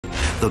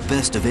The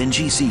best of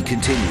NGC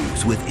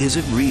continues with Is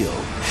It Real?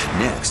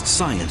 Next,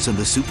 science and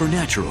the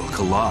supernatural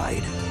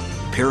collide.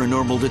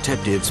 Paranormal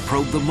detectives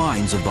probe the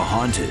minds of the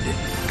haunted.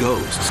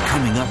 Ghosts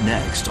coming up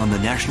next on the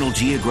National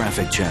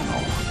Geographic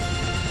Channel.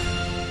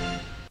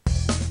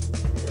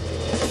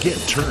 Get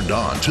turned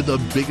on to the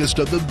biggest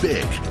of the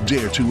big.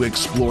 Dare to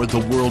explore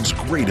the world's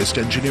greatest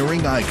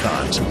engineering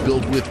icons,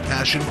 built with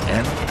passion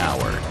and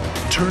power.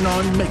 Turn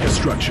on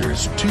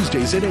Megastructures,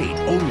 Tuesdays at 8,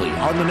 only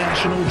on the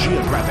National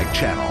Geographic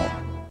Channel.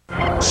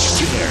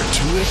 Dare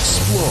to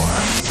explore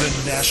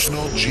the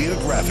National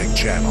Geographic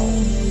Channel.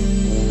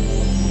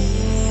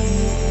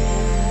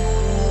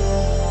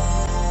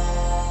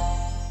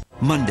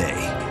 Monday,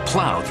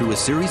 plow through a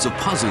series of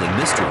puzzling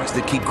mysteries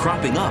that keep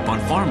cropping up on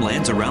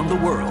farmlands around the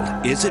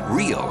world. Is It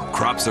Real?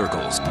 Crop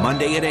Circles,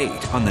 Monday at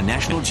 8 on the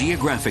National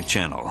Geographic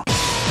Channel.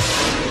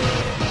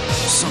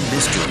 Some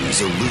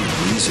mysteries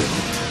elude reason,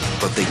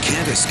 but they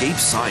can't escape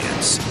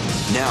science.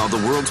 Now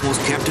the world's most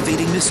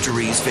captivating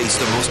mysteries face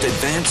the most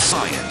advanced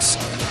science.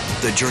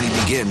 The journey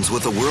begins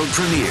with the world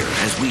premiere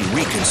as we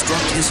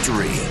reconstruct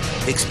history.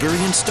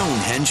 Experience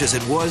Stonehenge as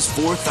it was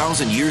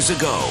 4,000 years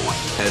ago,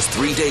 as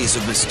 3 days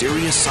of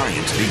mysterious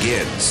science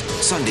begins.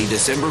 Sunday,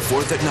 December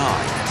 4th at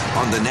 9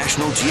 on the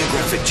National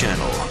Geographic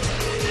Channel.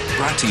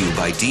 Brought to you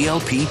by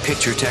DLP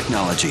Picture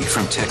Technology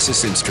from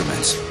Texas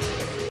Instruments.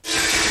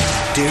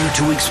 Dare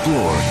to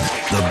explore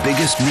the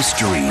biggest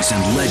mysteries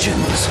and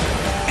legends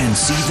and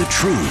see the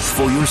truth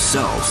for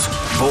yourself.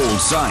 Bold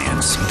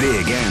science,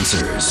 big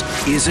answers.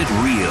 Is it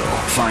real?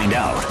 Find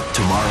out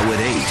tomorrow at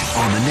 8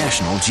 on the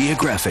National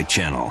Geographic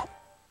Channel.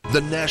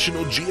 The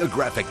National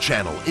Geographic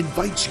Channel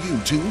invites you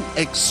to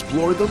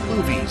explore the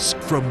movies.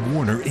 From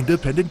Warner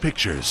Independent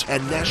Pictures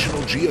and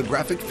National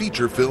Geographic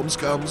Feature Films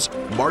comes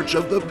March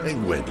of the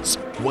Penguins.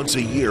 Once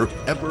a year,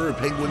 emperor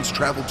penguins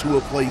travel to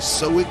a place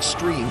so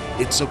extreme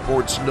it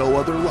supports no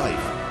other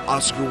life.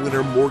 Oscar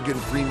winner Morgan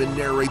Freeman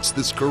narrates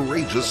this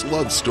courageous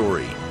love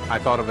story. I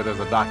thought of it as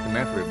a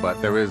documentary,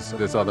 but there is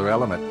this other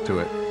element to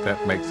it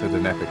that makes it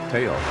an epic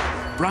tale.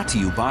 Brought to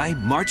you by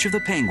March of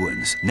the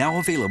Penguins, now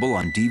available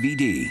on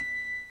DVD.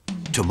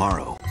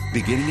 Tomorrow,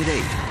 beginning at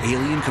 8,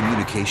 alien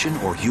communication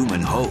or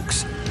human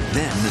hoax.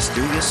 Then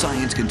mysterious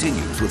science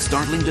continues with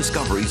startling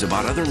discoveries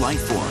about other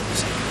life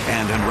forms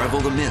and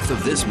unravel the myth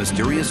of this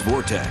mysterious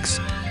vortex.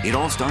 It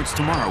all starts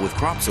tomorrow with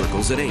Crop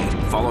Circles at 8,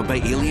 followed by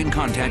Alien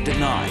Contact at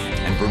 9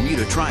 and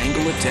Bermuda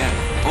Triangle at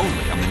 10,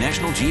 only on the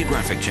National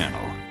Geographic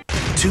Channel.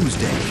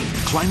 Tuesday,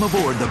 climb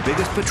aboard the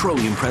biggest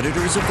petroleum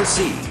predators of the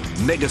sea.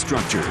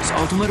 Megastructures,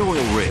 Ultimate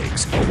Oil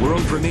Rigs, a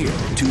world premiere,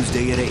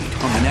 Tuesday at 8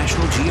 on the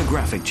National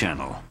Geographic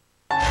Channel.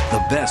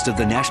 The best of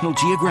the National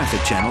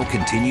Geographic Channel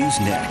continues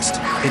next.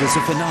 It is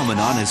a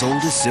phenomenon as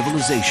old as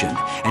civilization,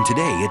 and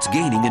today it's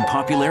gaining in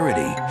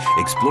popularity.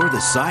 Explore the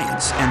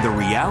science and the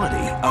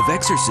reality of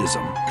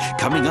exorcism.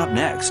 Coming up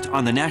next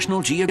on the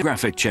National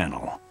Geographic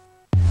Channel.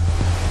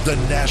 The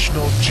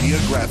National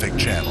Geographic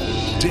Channel.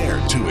 Dare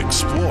to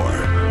explore.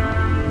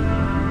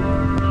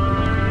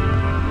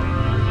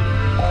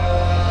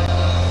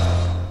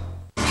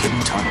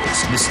 Hidden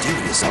tunnels,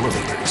 mysterious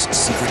elevators,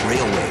 secret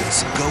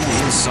railways. Go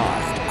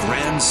inside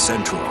Grand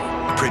Central.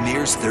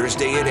 Premieres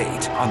Thursday at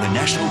 8 on the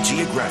National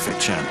Geographic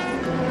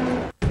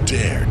Channel.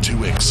 Dare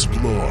to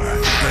explore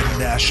the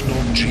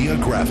National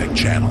Geographic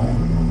Channel.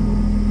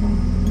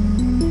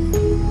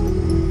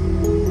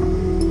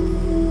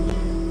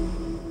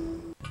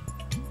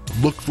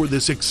 Look for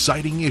this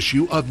exciting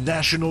issue of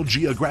National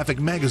Geographic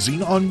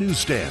magazine on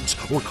newsstands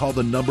or call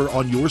the number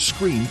on your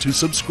screen to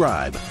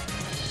subscribe.